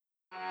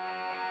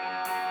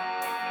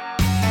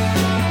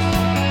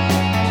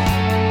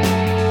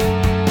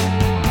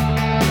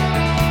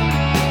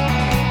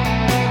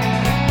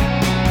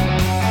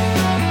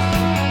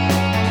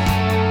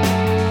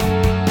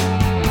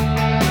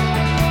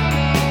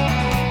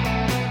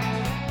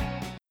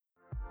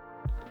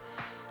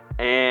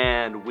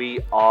And we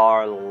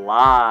are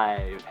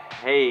live.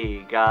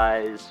 Hey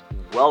guys,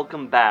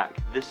 welcome back.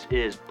 This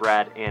is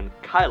Brad and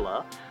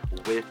Kyla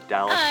with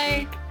Dallas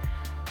Hi. Geek.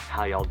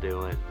 How y'all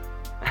doing?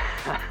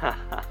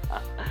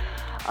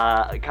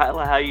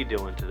 Kyla, how you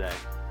doing today?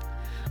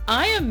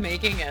 I am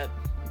making it,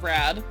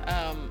 Brad.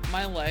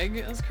 My leg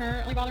is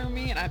currently bothering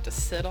me and I have to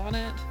sit on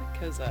it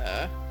because,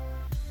 I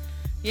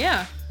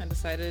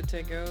decided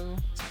to go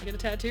get a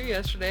tattoo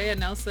yesterday and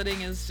now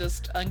sitting is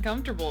just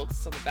uncomfortable.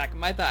 It's on the back of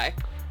my thigh.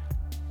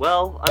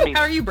 Well, I mean...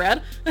 How are you,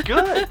 Brad?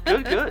 Good.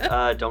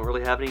 Don't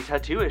really have any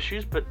tattoo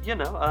issues, but,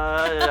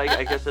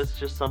 I guess that's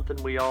just something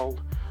we all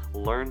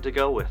learn to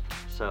go with.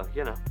 So,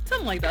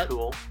 Something like that.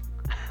 Cool.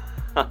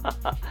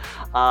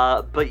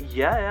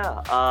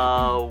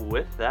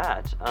 With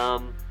that,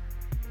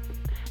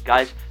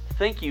 guys,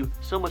 thank you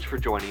so much for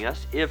joining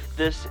us. If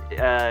this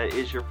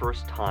is your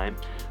first time,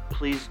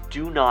 please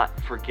do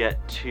not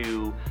forget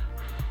to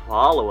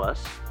follow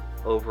us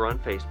over on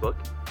Facebook.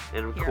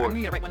 And of Here, course, I'm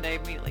gonna get it right one day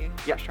immediately.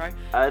 Yeah, First try.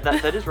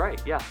 that is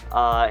right, yeah.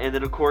 And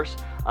then of course,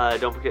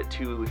 don't forget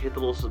to hit the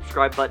little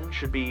subscribe button.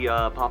 Should be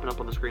popping up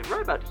on the screen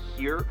right about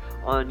here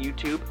on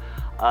YouTube.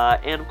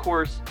 And of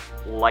course,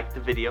 like the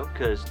video,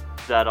 because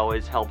that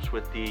always helps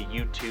with the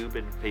YouTube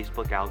and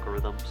Facebook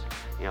algorithms.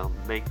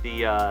 Make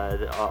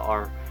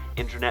our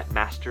internet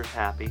masters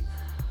happy.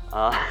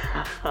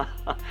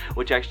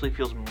 Which actually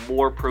feels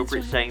more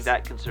appropriate saying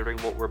that considering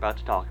what we're about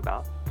to talk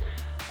about.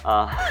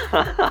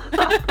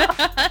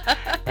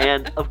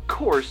 And of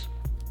course,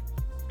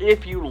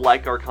 if you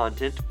like our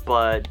content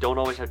but don't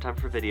always have time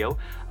for video,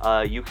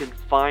 you can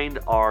find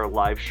our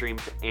live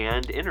streams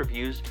and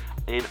interviews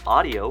in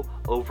audio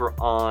over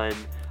on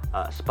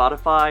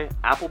Spotify,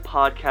 Apple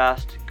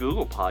Podcast,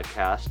 Google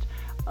Podcast,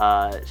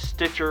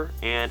 Stitcher,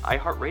 and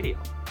iHeartRadio.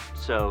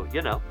 So,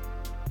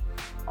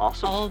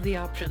 awesome. All the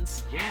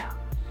options. Yeah.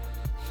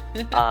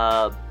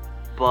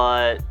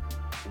 But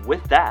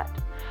with that,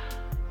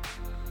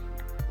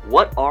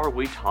 what are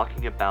we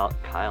talking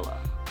about, Kyla?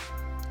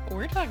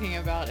 We're talking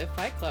about if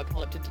Fight Club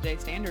held up to today's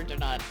standards or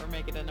not for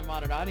making it a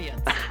modern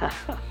audience.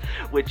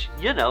 Which,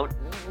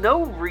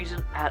 no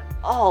reason at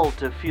all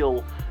to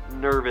feel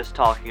nervous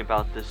talking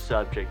about this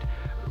subject.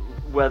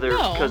 Whether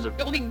because of...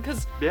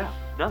 because... Yeah,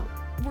 no.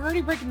 We're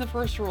already breaking the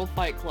first rule of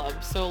Fight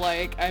Club, so,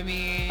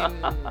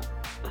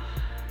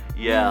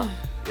 Yeah,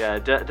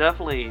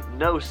 definitely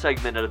no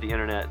segment of the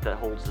internet that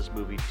holds this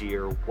movie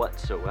dear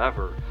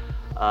whatsoever.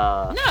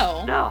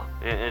 No,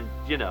 and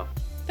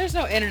there's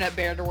no internet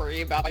bear to worry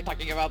about by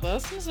talking about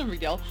this. It's no big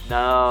deal.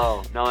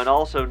 No, and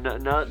also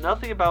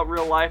nothing about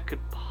real life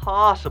could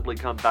possibly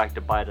come back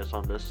to bite us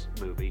on this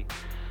movie.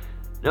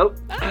 Nope.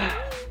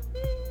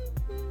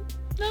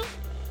 No,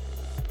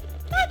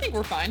 I think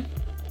we're fine.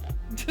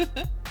 I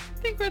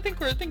think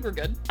we're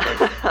good.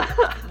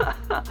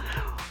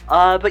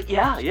 But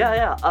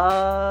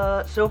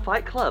yeah. So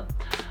Fight Club.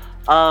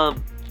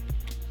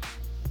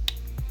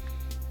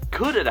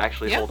 Could it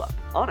actually hold up?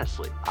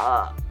 Honestly,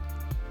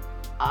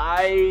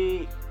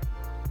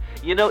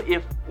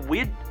 if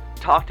we'd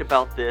talked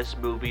about this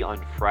movie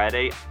on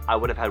Friday, I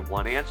would have had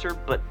one answer,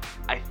 but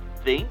I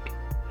think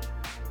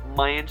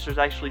my answer's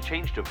actually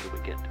changed over the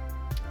weekend.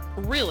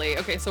 Really?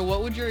 Okay, so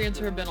what would your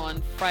answer have been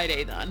on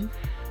Friday then?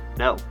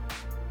 No,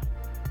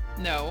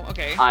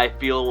 okay. I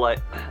feel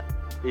like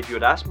if you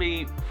had asked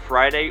me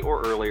Friday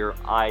or earlier,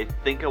 I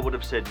think I would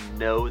have said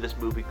no, this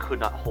movie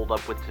could not hold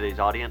up with today's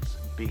audience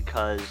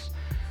because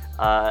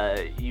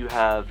you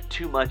have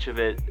too much of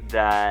it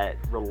that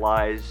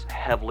relies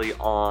heavily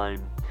on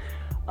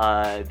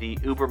the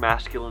uber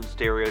masculine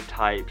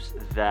stereotypes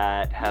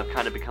that have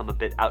kind of become a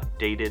bit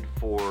outdated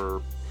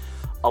for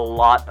a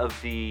lot of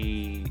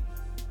the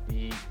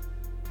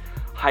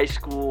high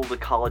school, the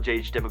college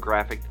age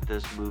demographic that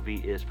this movie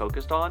is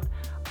focused on.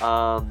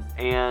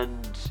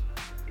 And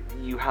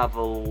you have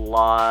a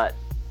lot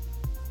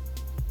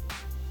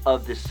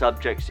of the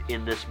subjects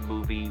in this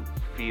movie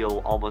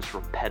feel almost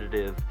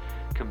repetitive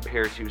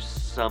compared to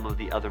some of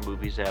the other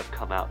movies that have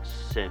come out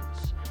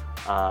since.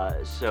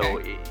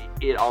 So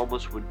it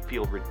almost would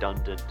feel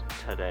redundant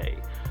today.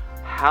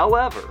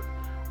 However,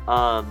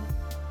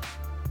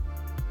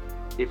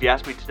 if you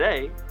ask me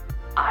today,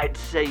 I'd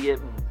say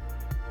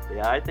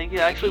I think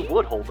it actually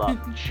would hold up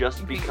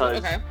just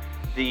because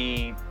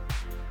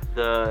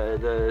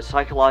the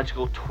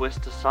psychological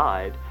twist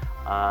aside,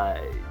 I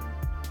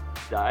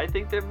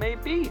think there may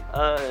be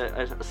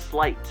a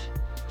slight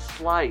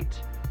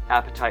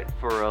appetite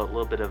for a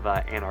little bit of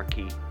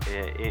anarchy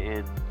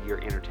in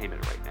your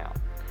entertainment right now.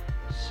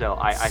 So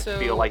I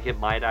feel like it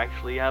might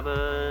actually have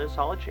a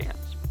solid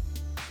chance.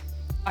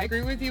 I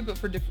agree with you, but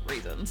for different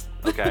reasons.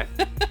 Okay.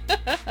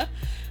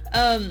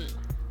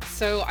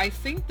 So I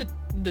think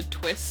the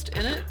twist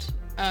in it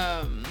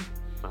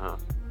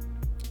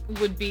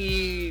would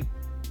be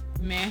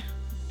meh,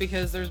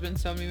 because there's been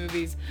so many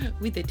movies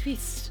with a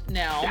twist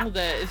now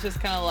that it's just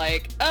kind of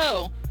like,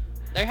 oh,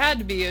 there had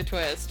to be a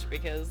twist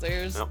because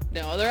there's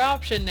no other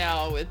option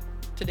now with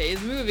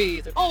today's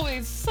movies. There's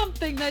always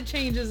something that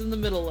changes in the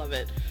middle of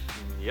it.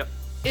 Yep.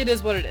 It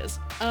is what it is.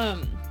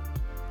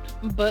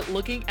 But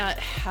looking at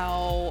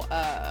how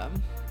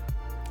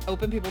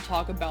open people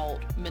talk about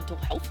mental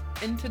health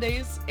in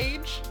today's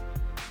age,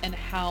 and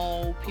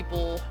how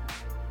people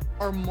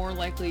are more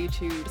likely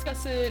to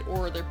discuss it,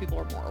 or people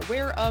are more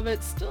aware of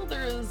it, still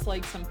there is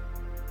like some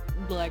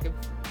lack of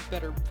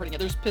better putting it.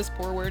 There's piss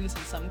poor awareness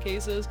in some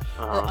cases,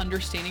 or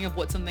understanding of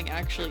what something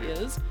actually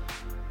is.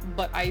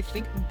 But I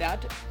think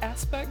that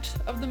aspect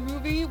of the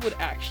movie would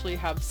actually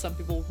have some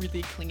people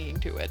really clinging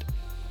to it.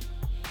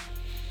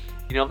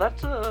 You know,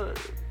 that's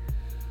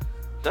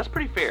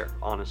pretty fair,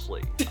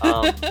 honestly.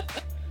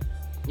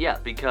 Yeah,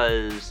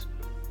 because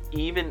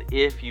even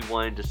if you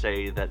wanted to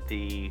say that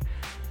the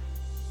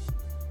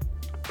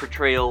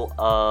portrayal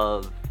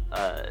of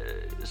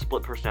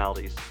split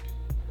personalities,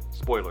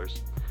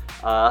 spoilers,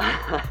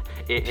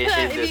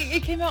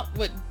 it came out,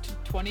 what,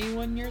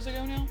 21 years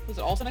ago now? Was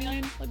it also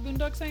 99, like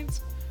Boondock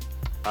Saints?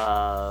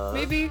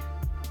 Maybe?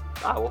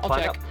 We'll I'll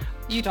find check. out.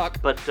 You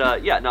talk. But,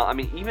 yeah, no, I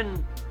mean,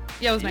 even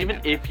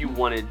if you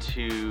wanted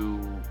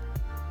to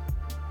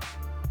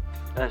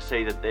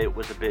say that it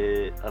was a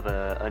bit of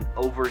an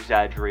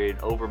over-exaggerated,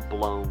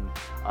 overblown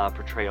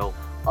portrayal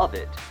of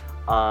it,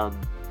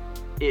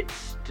 it's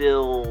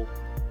still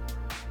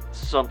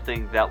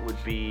something that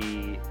would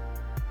be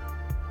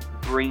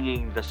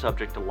bringing the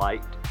subject to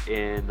light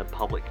in the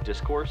public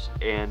discourse,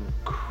 and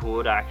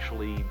could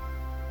actually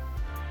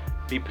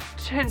be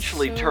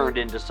potentially turned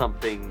into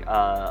something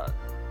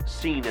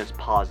seen as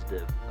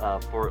positive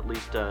for at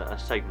least a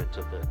segment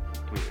of the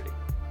community.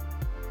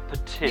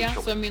 Potentially. Yeah,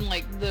 so I mean,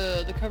 like,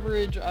 the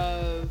coverage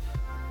of...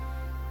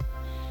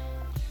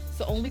 It's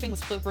the only thing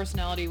with split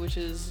personality, which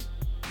is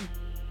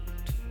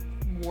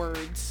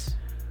words.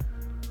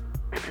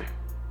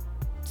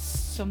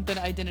 Something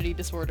identity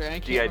disorder. I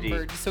can't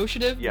remember.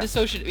 Dissociative? Yeah.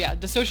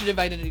 Dissociative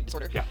identity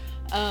disorder.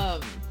 Yeah.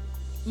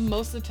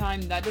 Most of the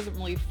time, that doesn't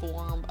really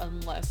form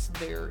unless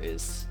there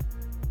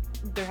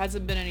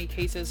hasn't been any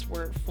cases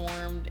where it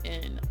formed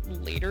in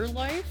later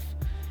life.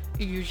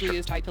 It usually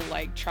is tied to,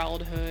 like,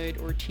 childhood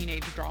or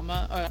teenage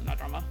trauma.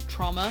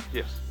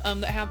 Yes.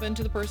 That happened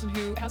to the person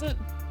who has it.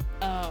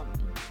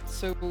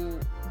 So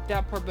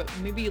that part, but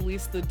maybe at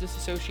least the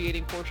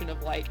disassociating portion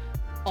of, like,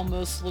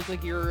 almost look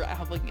like you're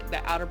have like the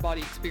outer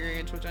body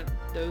experience, which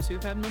those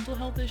who've had mental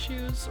health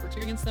issues or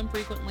experience them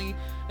frequently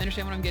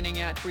understand what I'm getting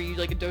at, where you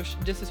like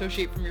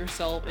disassociate from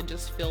yourself and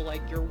just feel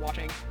like you're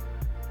watching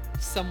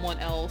someone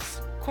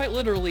else, quite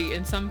literally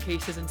in some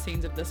cases in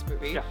scenes of this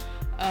movie.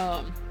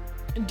 Yeah.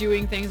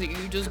 Doing things that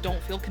you just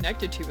don't feel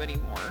connected to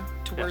anymore,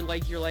 to where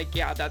like you're like,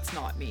 yeah, that's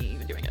not me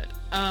even doing it.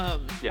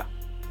 Yeah.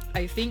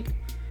 I think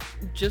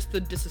just the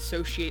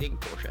disassociating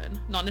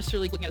portion, not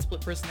necessarily looking at a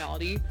split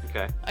personality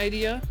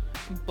idea,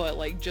 but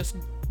like just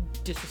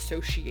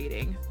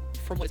disassociating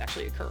from what's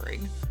actually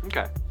occurring.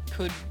 Okay.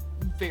 Could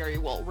very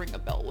well ring a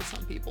bell with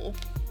some people.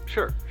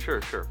 Sure.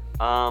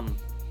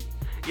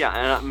 Yeah,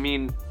 and I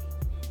mean,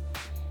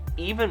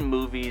 even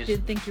movies...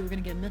 Didn't think you were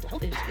going to get mental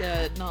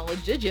health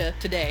knowledge, did you,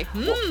 today?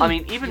 Well, I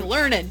mean, even... You're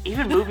learning.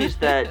 Even movies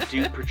that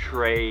do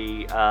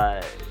portray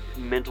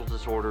mental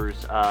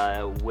disorders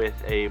with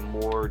a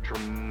more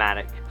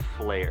dramatic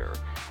flair,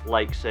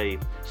 like, say,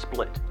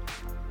 Split,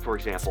 for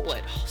example.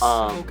 Split.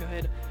 So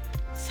good.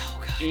 So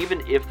good.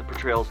 Even if the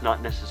portrayal is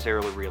not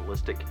necessarily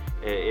realistic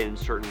in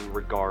certain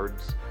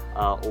regards,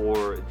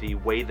 or the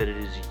way that it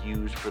is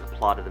used for the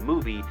plot of the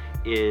movie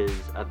is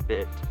a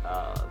bit...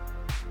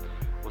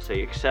 we'll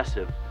say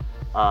excessive,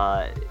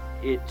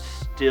 it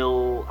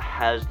still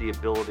has the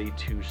ability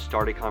to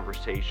start a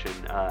conversation,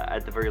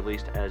 at the very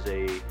least as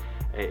a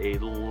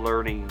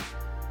learning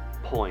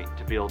point,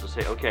 to be able to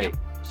say, okay,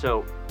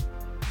 so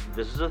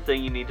this is a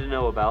thing you need to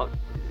know about.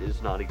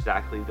 It's not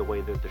exactly the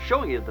way that they're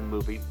showing it in the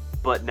movie,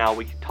 but now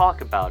we can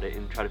talk about it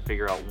and try to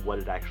figure out what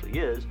it actually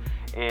is,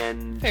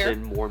 and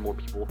then more and more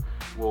people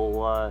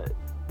will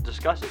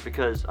discuss it.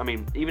 Because, I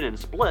mean, even in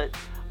Split,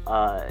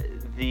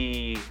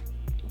 the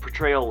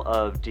portrayal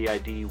of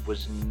DID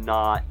was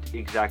not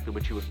exactly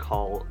what you would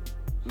call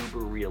uber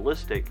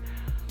realistic,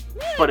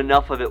 but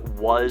enough of it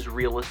was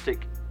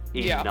realistic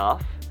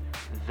enough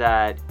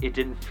that it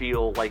didn't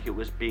feel like it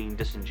was being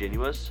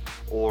disingenuous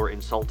or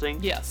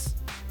insulting. Yes.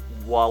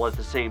 While at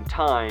the same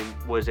time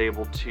was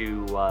able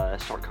to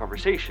start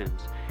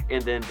conversations,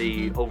 and then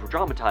the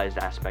over-dramatized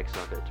aspects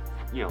of it,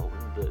 you know,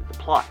 the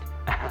plot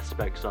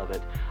aspects of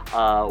it,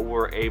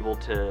 were able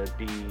to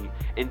be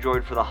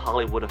enjoyed for the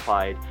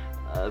Hollywoodified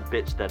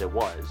bits that it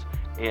was.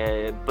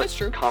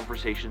 But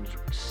conversations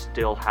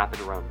still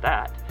happened around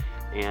that,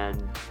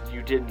 and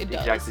you didn't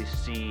exactly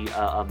see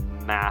a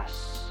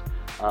mass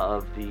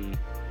of the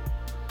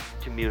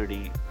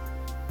community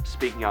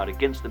speaking out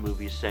against the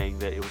movie, saying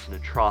that it was an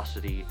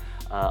atrocity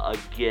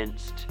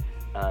against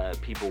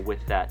people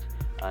with that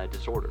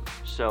disorder.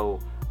 So,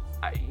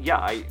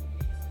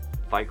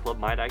 Fight Club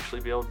might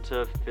actually be able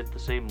to fit the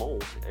same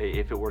mold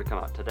if it were to come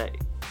out today.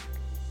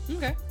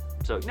 Okay.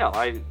 So, no,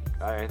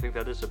 I think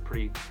that is a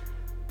pretty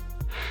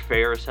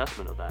fair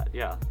assessment of that,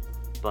 yeah.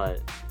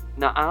 But,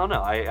 No, I don't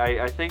know.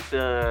 I think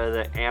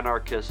the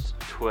anarchist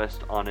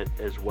twist on it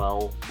as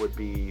well would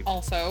be...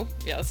 Also,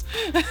 yes.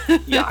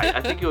 Yeah,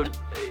 I think it would...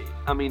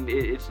 I mean,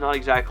 it's not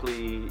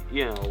exactly,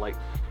 you know, like,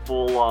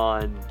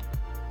 full-on,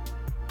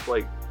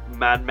 like,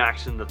 Mad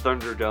Max in the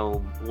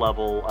Thunderdome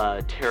level,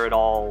 tear it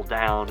all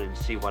down and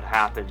see what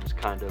happens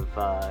kind of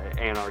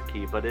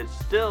anarchy, but it's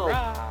still...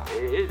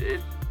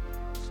 It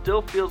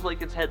still feels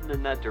like it's heading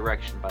in that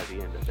direction by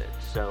the end of it.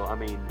 So, I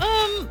mean...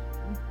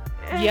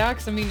 Yeah,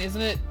 because, I mean,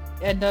 isn't it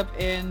end up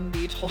in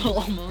the total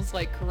almost,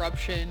 like,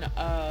 corruption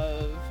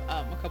of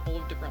a couple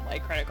of different,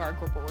 like, credit card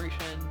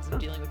corporations and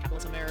dealing with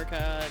capitalist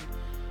America,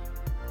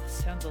 and it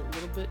sounds a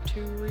little bit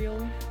too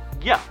real.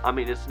 Yeah, I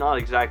mean, it's not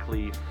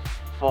exactly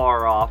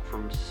far off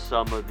from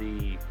some of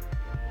the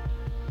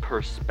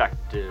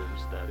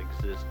perspectives that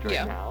exist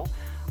right now.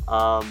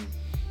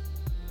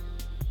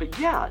 But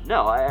yeah,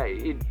 no,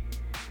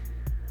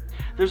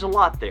 there's a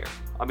lot there.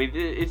 I mean,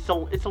 it's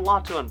a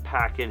lot to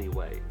unpack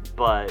anyway,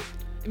 but...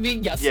 I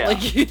mean, yes, yeah.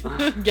 like,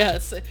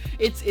 yes,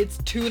 it's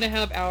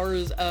 2.5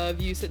 hours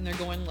of you sitting there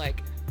going,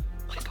 like,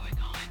 what's going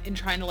on? And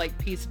trying to, like,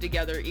 piece it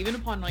together, even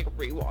upon, like,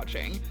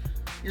 rewatching.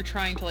 You're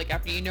trying to, like,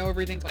 after you know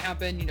everything's gonna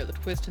happen, you know the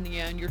twist in the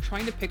end, you're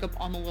trying to pick up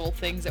on the little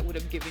things that would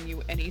have given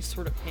you any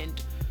sort of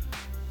hint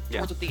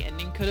towards what the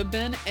ending could have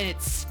been, and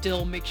it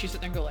still makes you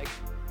sit there and go, like,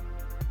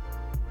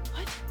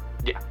 what?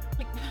 Yeah.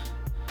 Like,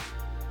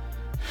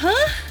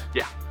 huh?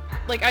 Yeah.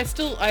 Like,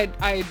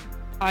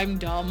 I'm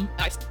dumb.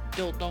 I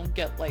still don't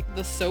get, like,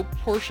 the soap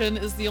portion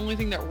is the only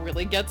thing that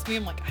really gets me.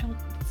 I'm like, I don't...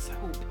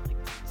 Soap?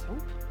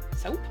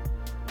 Like,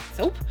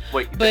 soap?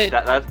 Wait, but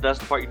that's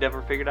the part you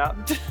never figured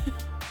out?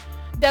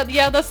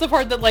 That's the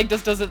part that, like,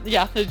 just doesn't...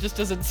 Yeah, it just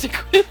doesn't stick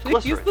with me.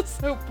 Glycerin. The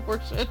soap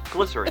portion.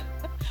 Glycerin.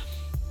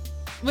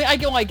 I mean,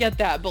 I get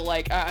that, but,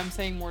 like, I'm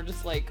saying more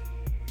just, like,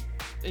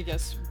 I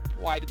guess...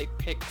 Why did they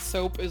pick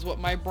soap is what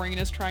my brain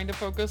is trying to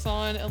focus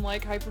on and,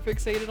 like,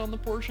 hyperfixated on the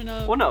portion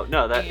of. Well,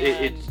 no, that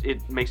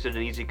it makes it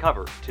an easy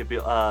cover to be,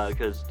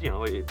 because, you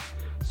know,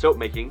 soap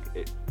making,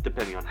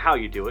 depending on how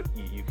you do it,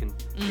 you can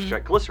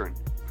extract glycerin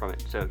from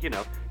it. So, you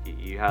know,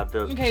 you have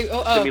the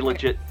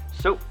semi-legit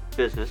soap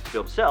business to be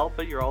able to sell,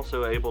 but you're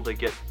also able to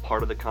get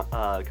part of the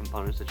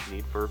components that you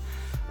need for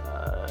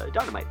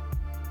dynamite.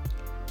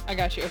 I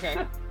got you,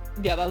 okay.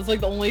 Yeah, that was, like,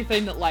 the only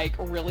thing that, like,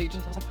 really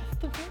just, I was like, what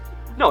the fuck?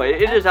 No,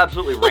 it is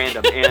absolutely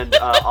random, and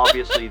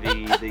obviously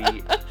the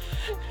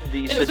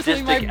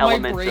sadistic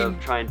element of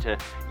trying to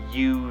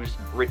use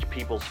rich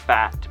people's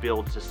fat to be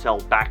able to sell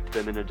back to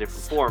them in a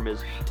different form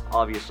is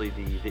obviously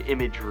the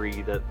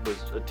imagery that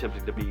was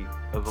attempting to be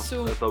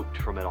evoked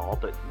from it all.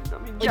 But I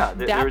mean, like, yeah,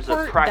 there's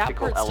a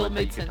practical element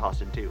that you can toss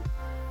in too.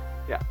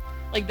 Yeah.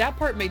 Like, that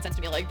part made sense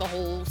to me, like the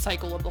whole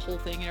cycle of the whole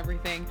thing and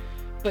everything.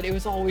 But it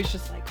was always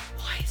just like,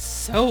 why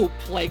soap?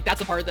 Like, that's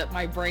the part that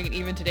my brain,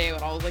 even today,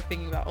 when I was, like,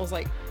 thinking about, I was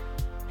like,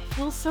 I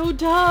feel so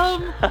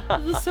dumb.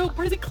 The soap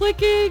part isn't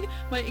clicking.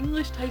 My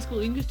high school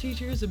English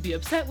teachers would be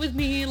upset with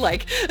me.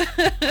 Like,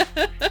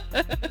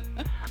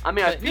 I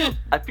mean,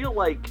 I feel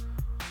like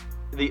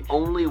the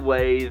only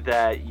way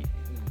that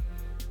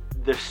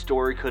the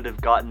story could have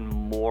gotten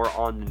more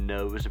on the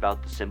nose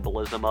about the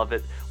symbolism of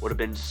it would have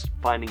been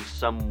finding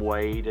some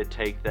way to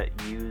take that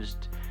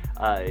used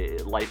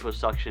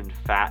liposuction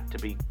fat to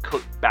be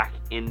cooked back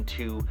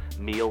into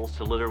meals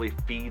to literally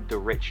feed the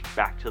rich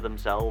back to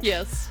themselves.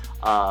 Yes.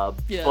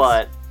 Yes.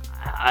 But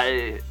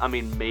I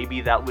mean, maybe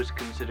that was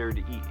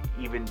considered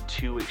even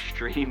too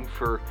extreme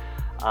for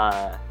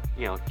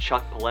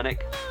Chuck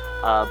Palahniuk.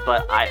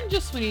 But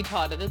just Sweeney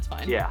Todd it. It's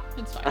fine. Yeah.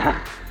 It's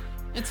fine.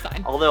 It's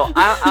fine. Although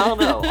I don't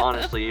know,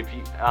 honestly, if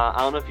you I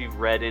don't know if you've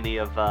read any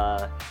of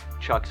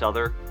Chuck's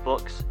other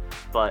books,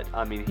 but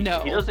I mean, he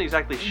doesn't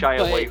exactly shy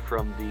away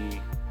from the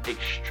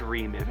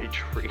extreme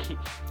imagery.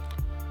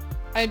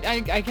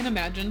 I can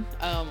imagine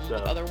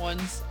with other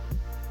ones.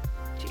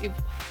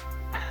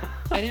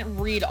 I didn't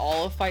read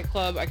all of Fight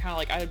Club. I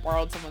kind of I had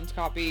borrowed someone's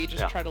copy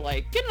just to try to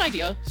get an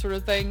idea sort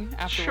of thing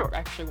after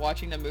actually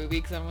watching the movie,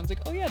 because everyone's like,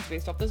 oh yeah, it's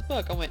based off this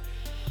book. I went,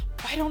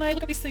 why don't I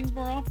look at these things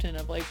more often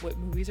of what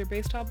movies are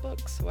based off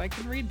books so I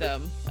can read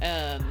them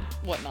and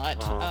whatnot.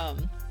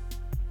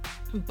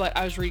 But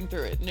I was reading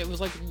through it and it was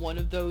one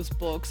of those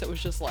books that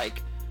was just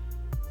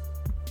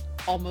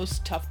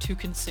almost tough to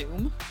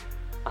consume.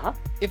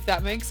 If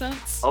that makes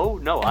sense. Oh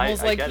no, and I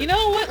was I get you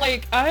know what?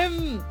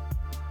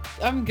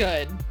 I'm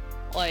good.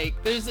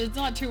 It's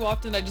not too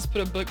often I just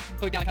put a book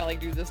down, kind of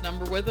do this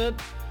number with it.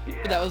 Yeah.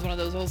 But that was one of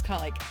those. I was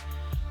kind of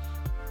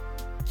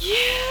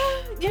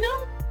yeah,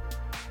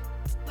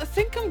 I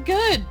think I'm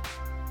good.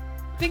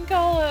 I think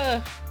I'll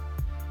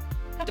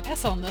have to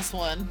pass on this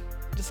one,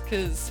 just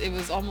because it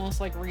was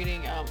almost like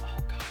reading. Oh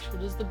gosh,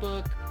 what is the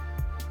book?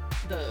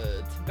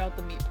 It's about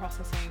the meat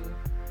processing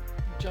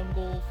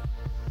jungle.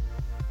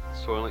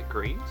 Soylent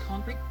Greens?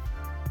 Concrete?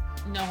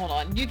 No, hold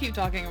on. You keep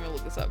talking. I'm gonna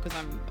look this up because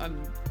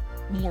I'm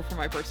more for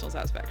my personal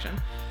satisfaction.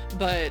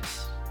 But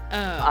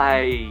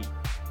I'm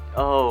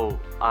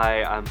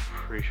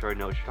pretty sure I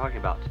know what you're talking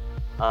about.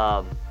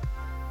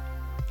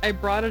 I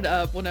brought it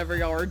up whenever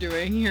y'all were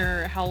doing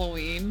your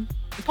Halloween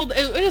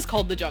It is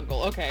called The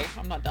Jungle. Okay,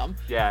 I'm not dumb.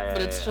 Yeah.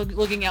 But it's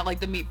looking at like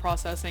the meat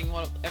processing,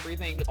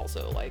 everything. It's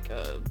also like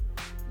a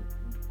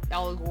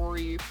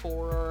allegory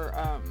for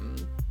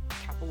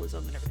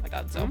capitalism and everything like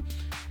that. So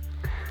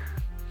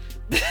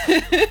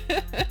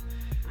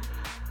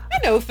I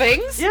know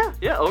things. Yeah.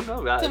 Oh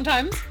no.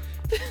 Sometimes.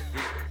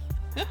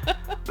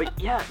 But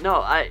yeah,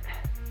 no, I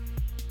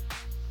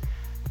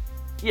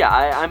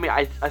mean,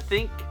 I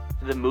think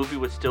the movie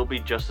would still be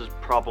just as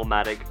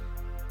problematic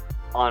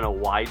on a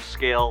wide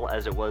scale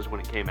as it was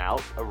when it came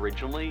out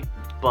originally,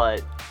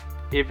 but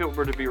if it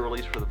were to be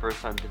released for the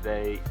first time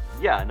today,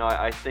 yeah, no,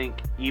 I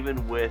think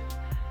even with,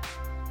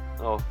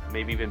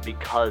 maybe even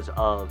because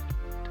of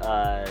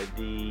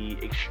the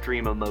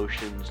extreme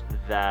emotions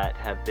that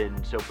have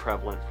been so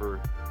prevalent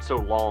for so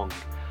long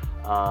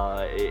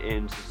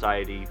in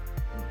society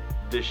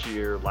this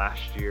year,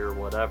 last year,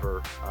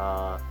 whatever,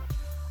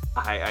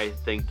 I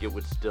think it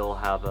would still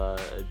have a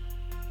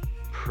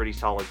pretty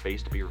solid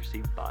base to be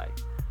received by.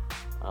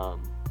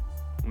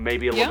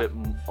 Maybe a little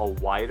bit a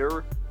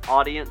wider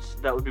audience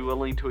that would be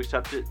willing to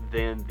accept it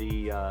than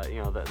the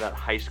that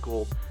high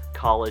school,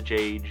 college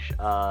age,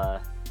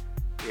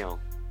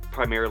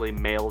 primarily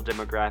male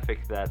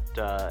demographic that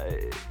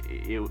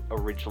it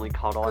originally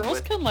caught on Girls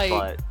with. Can like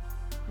but,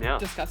 yeah.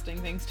 disgusting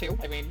things too.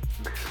 I mean.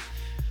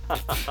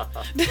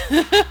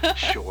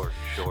 Sure.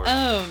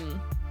 I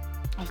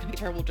was gonna make a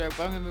terrible joke,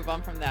 but I'm gonna move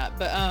on from that.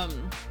 But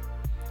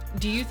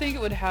do you think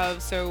it would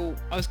have? So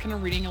I was kind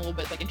of reading a little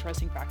bit like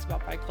interesting facts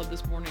about Fight Club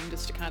this morning,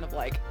 just to kind of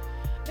like,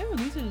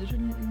 these are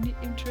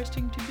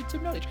interesting tidbits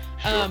of knowledge.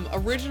 Sure.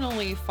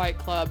 Originally, Fight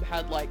Club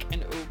had like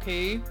an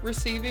okay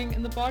receiving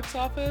in the box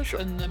office, Sure.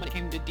 and then when it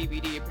came to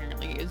DVD,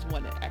 apparently is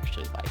when it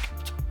actually like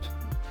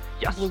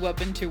Yes. blew up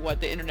into what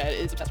the internet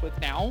is obsessed with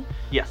now.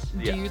 Yes.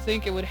 Do you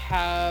think it would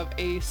have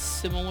a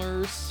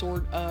similar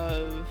sort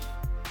of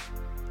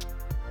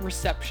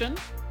reception,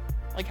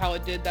 like how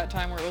it did that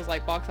time where it was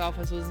like box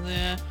office was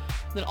then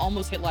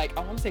almost hit like,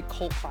 I want to say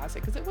cult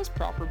classic because it was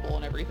profitable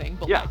and everything,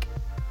 but like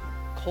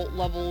cult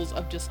levels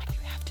of just like,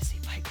 you have to see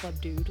Fight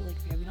Club, dude.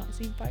 Like, have you not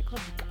seen Fight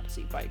Club? You gotta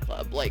see Fight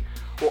Club. Like,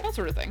 that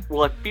sort of thing.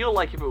 Well, I feel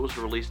like if it was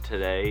released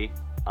today,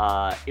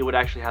 it would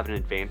actually have an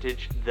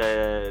advantage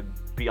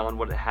beyond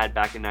what it had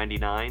back in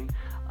 '99,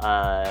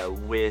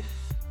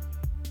 with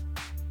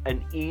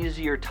an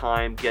easier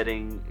time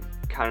getting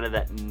kind of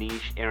that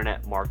niche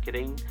internet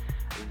marketing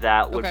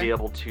that would be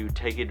able to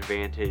take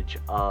advantage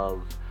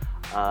of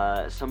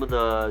some of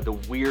the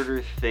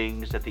weirder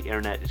things that the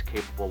internet is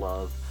capable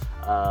of,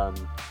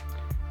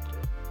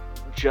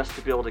 just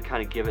to be able to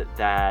kind of give it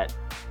that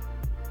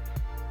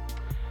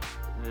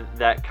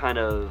kind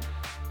of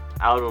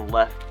out of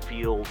left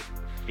field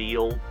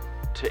feel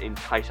to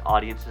entice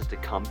audiences to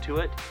come to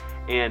it.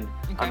 And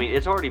I mean,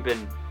 it's already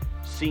been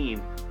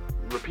seen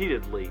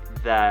repeatedly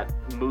that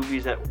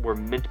movies that were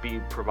meant to be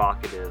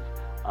provocative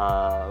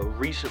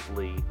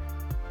recently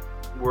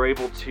were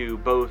able to,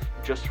 both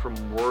just from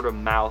word of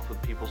mouth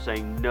with people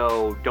saying,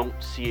 no, don't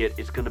see it,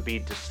 it's going to be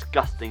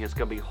disgusting, it's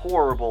going to be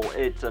horrible,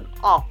 it's an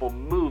awful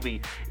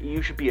movie,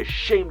 you should be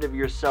ashamed of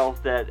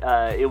yourself that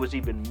it was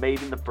even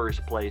made in the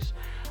first place.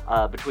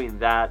 Between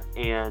that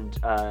and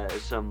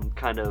some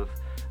kind of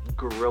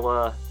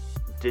guerrilla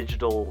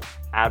digital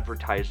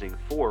advertising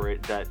for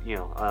it that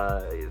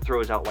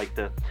throws out like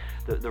the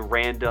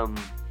random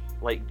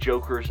like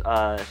Joker's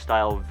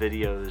style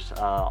videos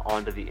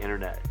onto the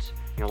internet,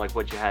 like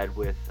what you had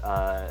with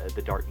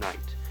The Dark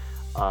Knight,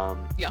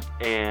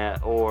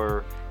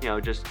 or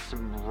just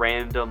some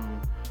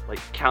random like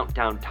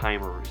countdown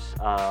timers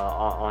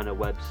on a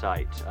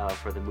website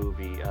for the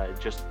movie,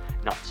 just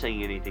not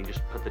saying anything,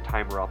 just put the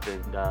timer up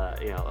and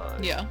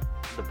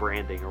the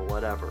branding or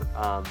whatever.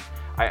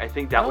 I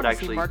think that would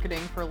actually marketing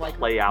for like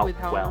play out with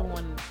how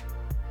well.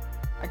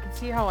 I can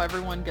see how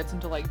everyone gets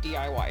into like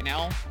DIY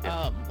now.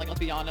 Like, let's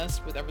be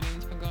honest, with everything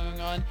that's been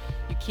going on,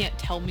 you can't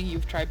tell me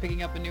you've tried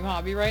picking up a new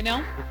hobby right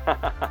now.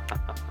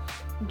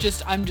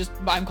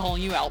 I'm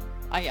calling you out.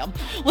 I am.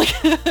 Like,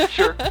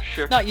 Sure.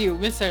 Not you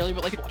necessarily,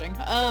 but like watching.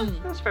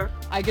 That's fair.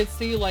 I could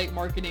see like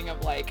marketing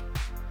of like,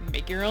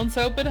 make your own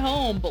soap at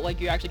home, but like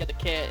you actually get the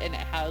kit and it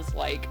has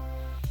like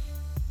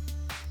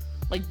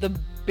the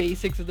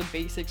basics of the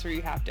basics where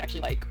you have to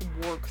actually like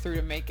work through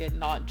to make it,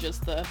 not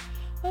just the,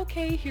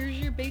 okay, here's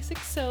your basic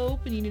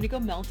soap and you need to go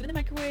melt it in the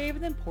microwave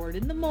and then pour it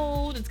in the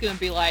mold. It's gonna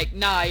be like,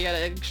 nah, you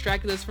gotta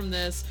extract this from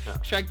this,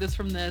 extract this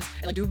from this,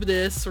 and like do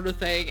this sort of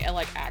thing, and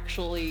like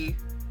actually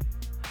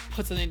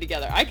put something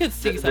together. I could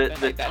see something like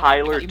that. The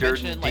Tyler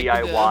Durden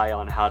DIY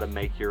on how to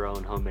make your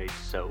own homemade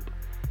soap.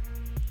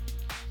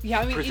 Yeah,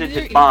 I mean,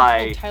 presented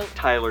by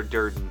Tyler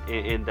Durden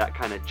in that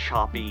kind of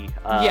choppy,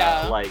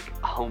 like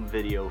home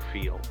video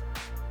feel.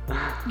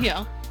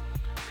 Yeah,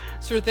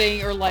 sort of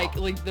thing, or like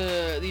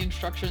the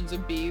instructions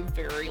would be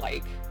very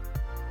like,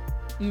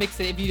 mix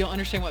it. If you don't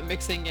understand what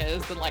mixing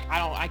is, then like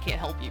I can't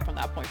help you from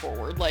that point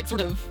forward. Like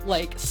sort of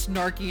like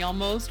snarky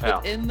almost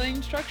within the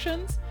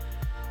instructions.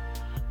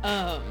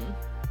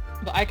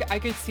 But I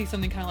could see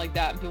something kind of like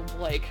that, and people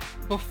like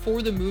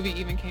before the movie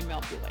even came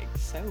out, be like,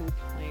 soap,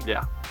 like,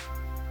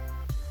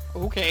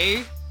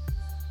 okay.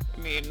 I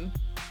mean,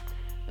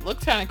 it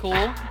looks kind of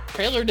cool.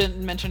 Trailer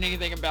didn't mention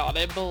anything about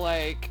it, but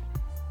like,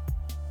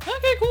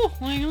 okay, cool.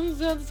 Like,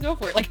 let's go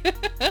for it. Like,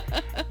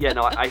 yeah,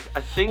 no, I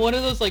think one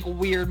of those like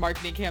weird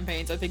marketing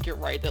campaigns. I think you're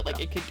right that like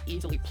it could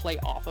easily play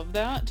off of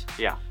that.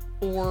 Yeah.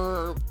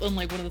 Or and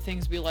like one of the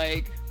things be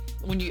like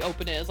when you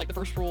open it is like the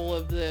first rule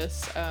of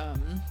this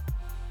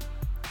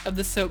of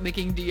the soap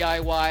making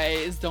DIY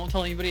is don't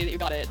tell anybody that you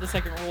got it. The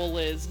second rule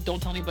is don't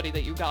tell anybody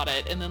that you got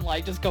it, and then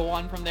like just go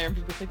on from there. And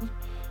people think,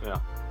 yeah,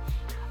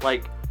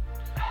 like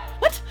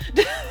what?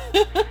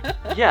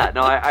 yeah,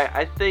 no,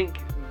 I think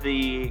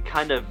the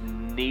kind of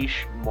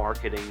niche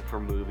marketing for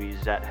movies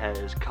that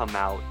has come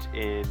out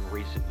in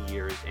recent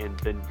years and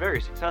been very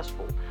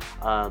successful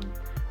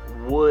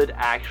would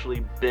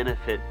actually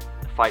benefit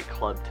Fight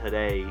Club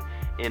today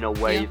in a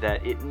way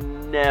that it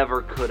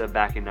never could have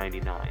back in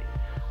 '99.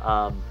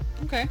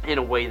 Okay. In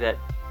a way that,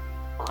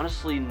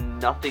 honestly,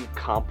 nothing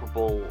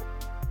comparable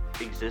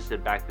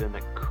existed back then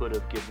that could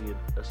have given you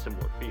a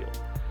similar feel.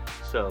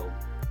 So,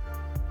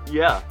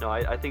 yeah, no,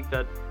 I think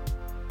that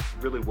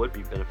really would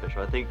be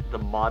beneficial. I think the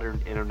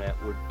modern internet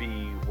would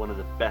be one of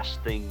the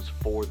best things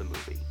for the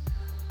movie.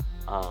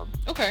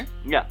 Okay.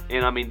 Yeah,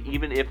 and I mean,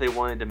 even if they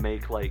wanted to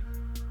make, like,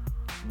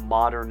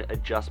 modern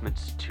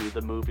adjustments to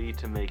the movie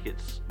to make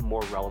it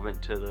more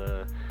relevant to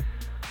the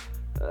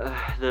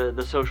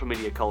social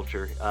media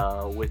culture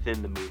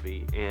within the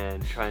movie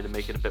and trying to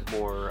make it a bit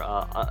more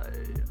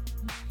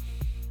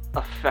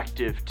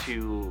effective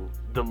to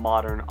the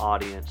modern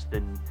audience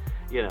than,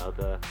 you know,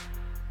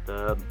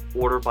 the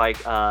order by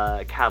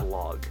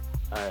catalog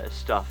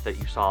stuff that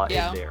you saw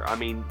in there. I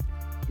mean,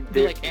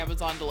 like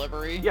Amazon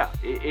delivery. Yeah,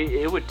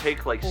 it would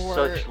take like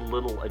such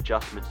little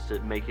adjustments to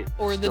make it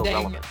still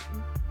relevant.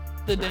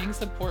 The dang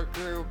support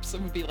groups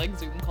would be like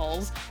Zoom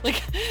calls.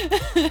 Like,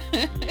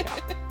 yeah.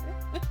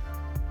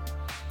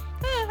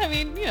 I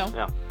mean, you know,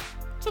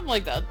 something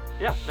like that.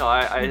 Yeah, no,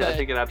 I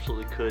think it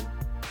absolutely could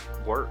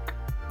work.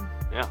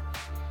 Yeah.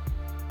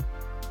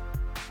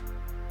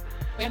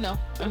 I know.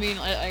 I mean,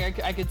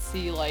 I could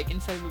see, like,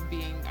 instead of it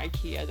being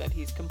IKEA that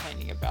he's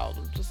complaining about,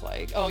 just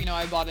like, oh, you know,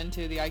 I bought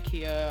into the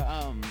IKEA,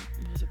 what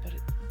was it, what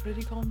did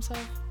he call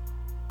himself?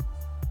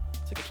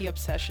 It's like a IKEA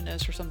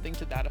obsessionist or something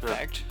to that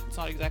effect. It's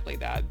not exactly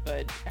that,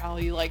 but how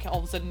he, like, all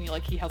of a sudden, he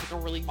has, like, a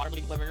really modern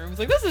living room. He's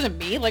like, this isn't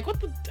me! Like,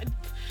 what the...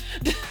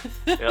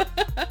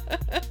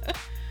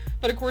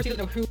 But of course he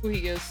doesn't know who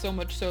he is, so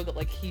much so that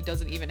like he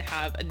doesn't even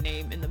have a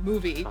name in the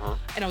movie.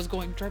 And I was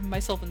driving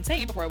myself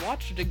insane before I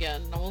watched it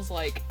again, and I was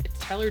like, it's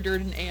Tyler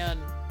Durden and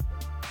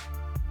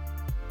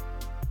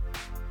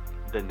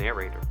the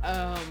narrator.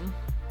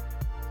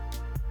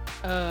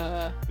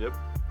 Yep.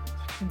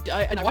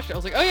 And I watched it, I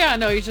was like, oh yeah,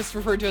 no, he's just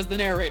referred to as the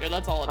narrator,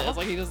 that's all it is.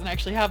 Like, he doesn't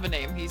actually have a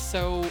name. He's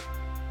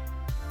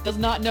does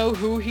not know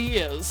who he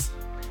is.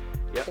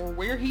 Or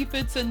where he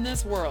fits in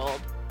this world.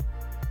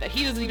 That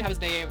he doesn't even have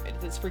his name,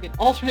 and his freaking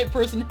alternate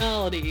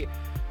personality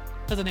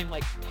has a name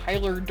like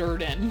Tyler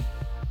Durden.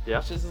 Yeah.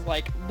 Which is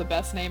like the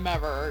best name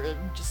ever. It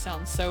just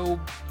sounds so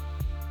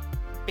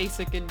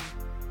basic and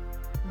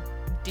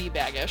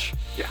D-baggish.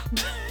 Yeah.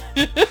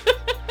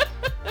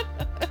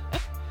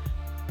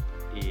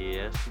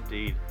 Yes,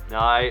 indeed. No,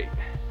 I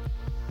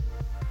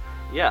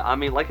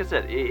mean, like I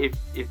said,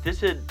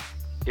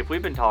 if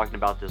we'd been talking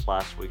about this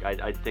last week,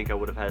 I think I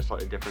would have had a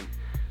slightly different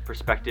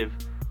perspective.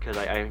 Because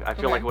I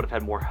feel like I would have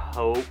had more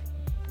hope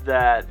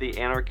that the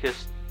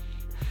anarchist...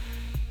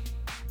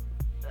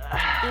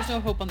 There's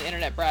no hope on the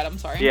internet, Brad. I'm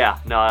sorry. Yeah,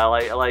 no,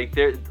 I like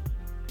there.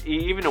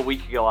 Even a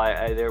week ago,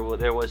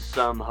 there was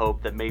some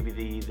hope that maybe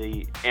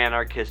the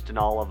anarchist in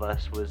all of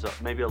us was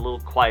maybe a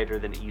little quieter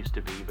than it used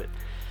to be, but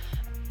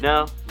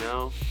no.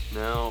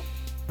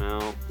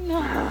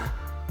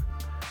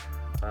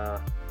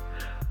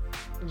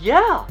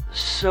 Yeah.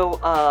 So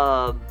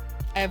I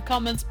have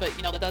comments, but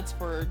you know that's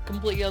for a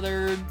completely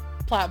other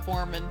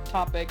platform and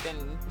topic,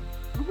 and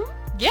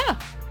yeah,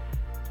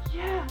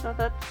 no,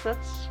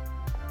 that's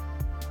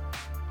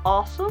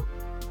awesome.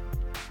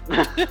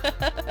 I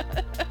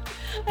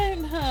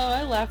know,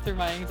 I laugh through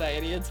my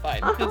anxiety, it's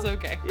fine. It's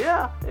okay.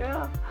 Yeah.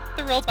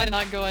 The world's fine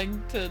not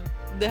going to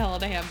the Hell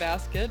in a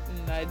Handbasket,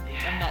 and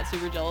I'm not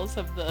super jealous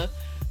of the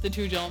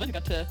two gentlemen who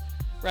got to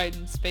ride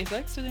in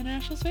SpaceX to the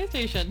International Space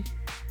Station.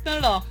 Not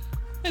at all.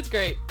 It's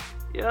great.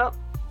 Yep.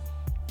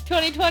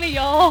 2020,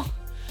 y'all.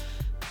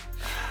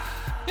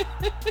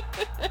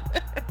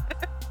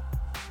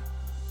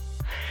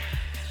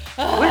 With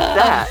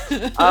that,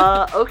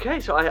 okay,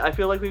 so I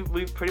feel like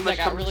we've pretty much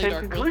come to the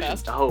same conclusion.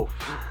 Oh,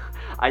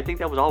 I think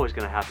that was always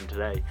going to happen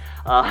today.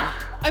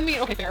 I mean,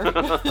 okay, fair.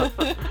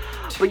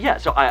 But yeah,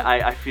 so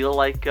I feel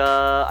like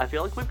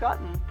we've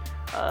gotten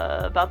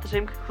about the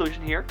same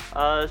conclusion here,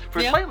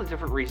 for slightly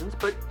different reasons,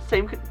 but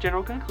same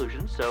general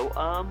conclusion. So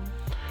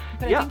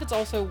But I think that's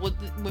also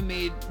what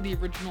made the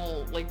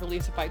original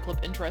release of Fight Club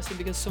interesting,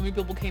 because so many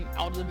people came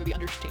out of the movie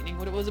understanding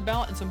what it was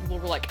about, and some people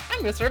were like,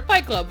 I'm gonna start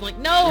Fight Club. I'm like,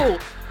 no!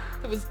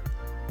 That was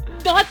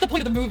not the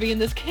point of the movie in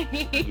this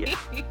case. Yeah.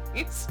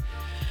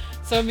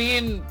 So I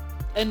mean,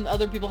 and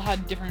other people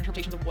had different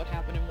interpretations of what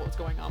happened and what was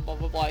going on, blah,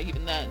 blah, blah,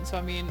 even then. So,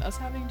 I mean, us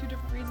having two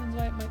different reasons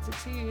why it might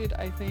succeed,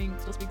 I think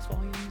still speaks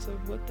volumes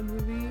of what the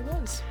movie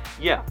was.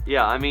 Yeah,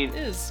 I mean,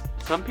 is.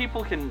 Some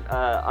people can,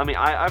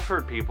 I've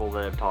heard people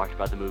that have talked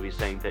about the movie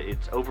saying that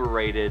it's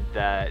overrated,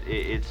 that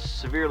it's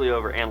severely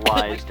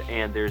overanalyzed,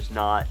 and there's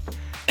not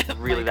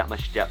really that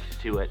much depth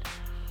to it.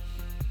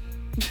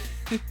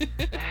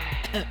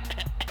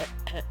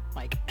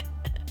 Mike.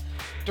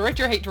 Direct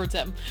your hate towards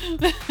him.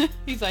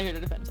 He's not here to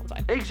defend us all the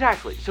time.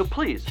 Exactly. So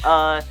please,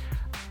 down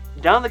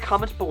in the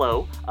comments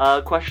below,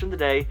 question of the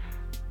day,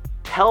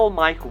 tell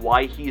Mike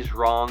why he's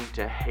wrong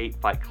to hate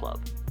Fight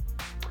Club.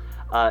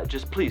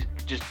 Please,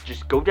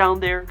 go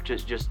down there,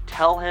 just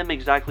tell him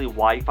exactly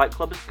why Fight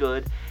Club is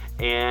good,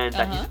 and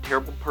that he's a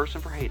terrible person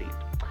for hating it.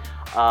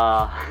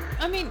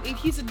 I mean,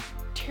 he's a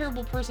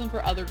terrible person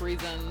for other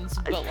reasons,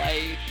 but,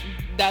 like,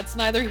 that's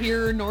neither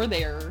here nor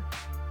there.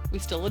 We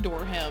still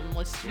adore him,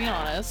 let's be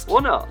honest. Well,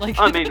 no. Like...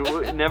 I mean,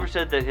 we never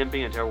said that him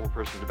being a terrible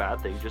person is a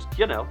bad thing. Just,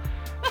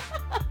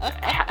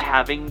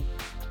 having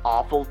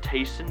awful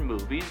taste in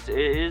movies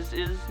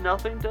is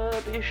nothing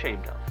to be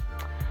ashamed of.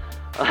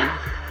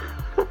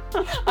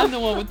 I'm the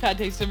one with bad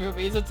taste in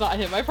movies. It's not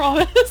him, I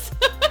promise.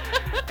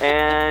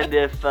 And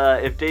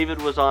if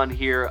David was on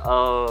here,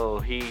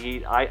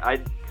 I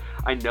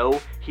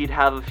know he'd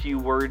have a few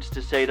words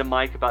to say to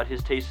Mike about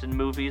his taste in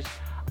movies.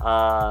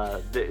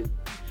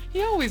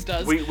 He always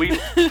does. We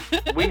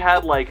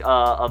had like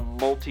a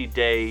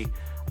multi-day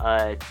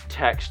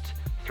text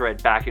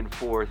thread back and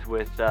forth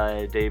with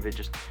David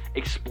just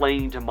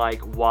explaining to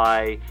Mike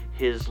why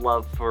his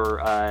love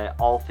for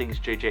all things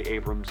J.J.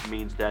 Abrams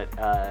means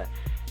that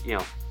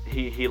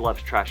he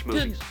loves trash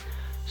movies.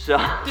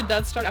 Did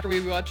that start after we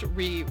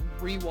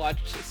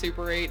rewatched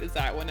Super 8? Is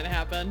that when it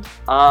happened?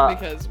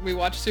 Because we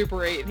watched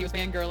Super 8 and he was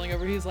fangirling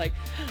over it. He's like,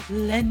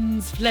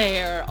 lens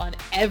flare on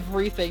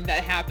everything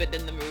that happened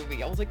in the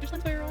movie. I was like, there's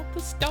lens flare on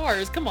the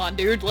stars. Come on,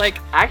 dude. Like,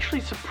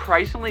 actually,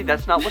 surprisingly,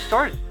 that's not what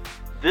started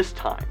this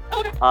time.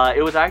 Okay.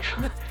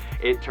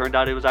 It turned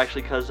out it was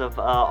actually because of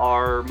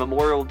our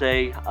Memorial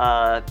Day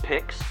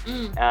picks,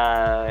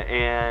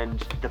 and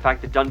the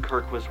fact that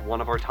Dunkirk was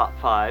one of our top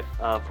 5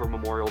 for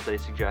Memorial Day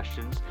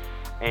suggestions.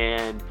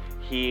 And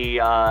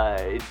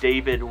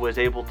David was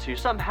able to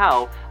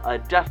somehow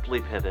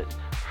deftly pivot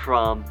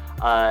from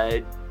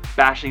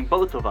bashing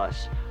both of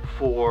us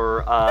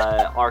for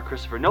our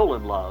Christopher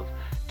Nolan love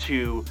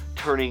to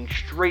turning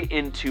straight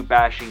into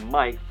bashing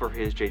Mike for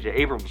his J.J.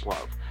 Abrams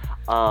love,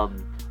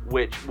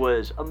 which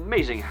was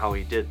amazing how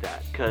he did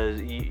that,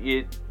 because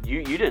you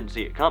didn't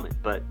see it coming,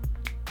 but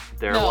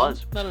there it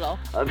was. Not at all.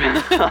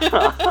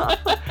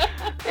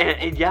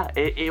 and yeah,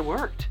 it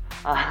worked.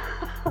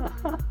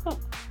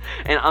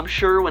 And I'm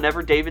sure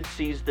whenever David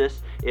sees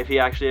this, if he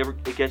actually ever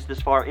gets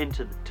this far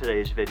into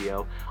today's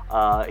video,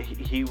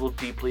 he will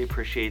deeply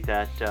appreciate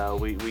that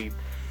we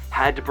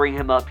had to bring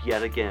him up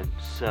yet again.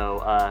 So,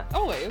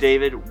 always.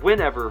 David,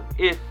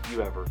 if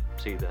you ever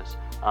see this,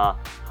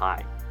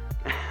 hi.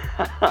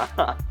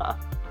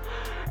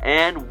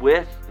 And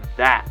with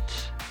that,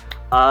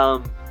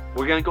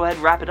 we're going to go ahead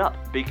and wrap it up,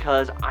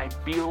 because I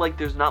feel like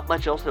there's not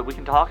much else that we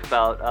can talk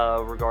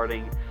about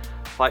regarding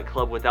Fight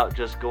Club without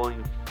just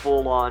going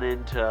full on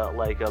into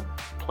like a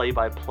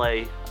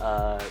play-by-play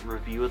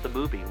review of the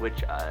movie,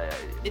 which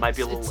might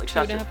be a little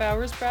excessive. It's 2.5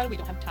 hours, Brad. We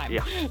don't have time.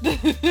 Yeah.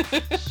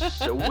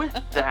 So with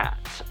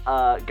that,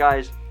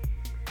 guys,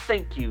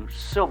 thank you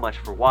so much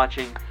for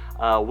watching.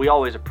 We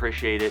always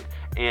appreciate it.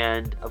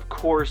 And of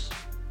course,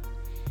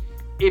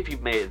 if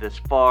you've made it this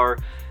far,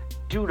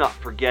 do not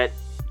forget,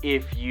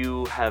 if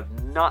you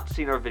have not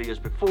seen our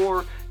videos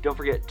before, don't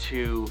forget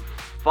to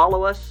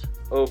follow us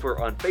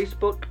over on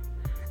Facebook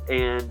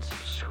and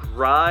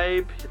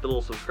subscribe. Hit the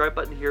little subscribe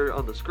button here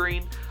on the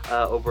screen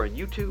over on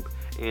YouTube.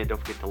 And don't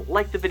forget to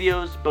like the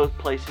videos both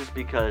places,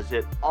 because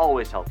it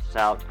always helps us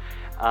out.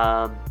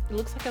 It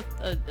looks like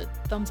a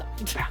thumbs up.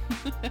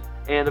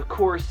 And of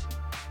course,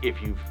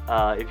 if you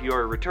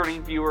are a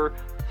returning viewer,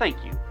 thank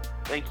you.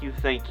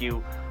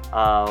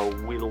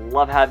 We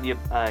love having you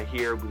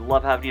here. We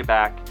love having you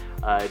back.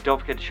 Don't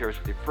forget to share us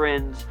with your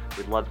friends.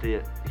 We'd love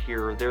to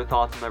hear their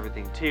thoughts on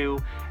everything too.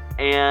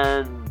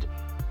 And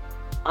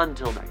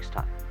until next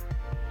time,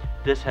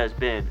 this has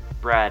been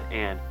Brad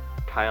and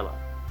Kyla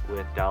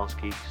with Dallas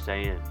Geek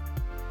saying,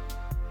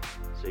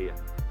 see ya.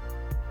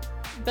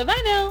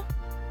 Bye-bye now.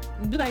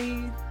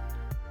 Bye-bye.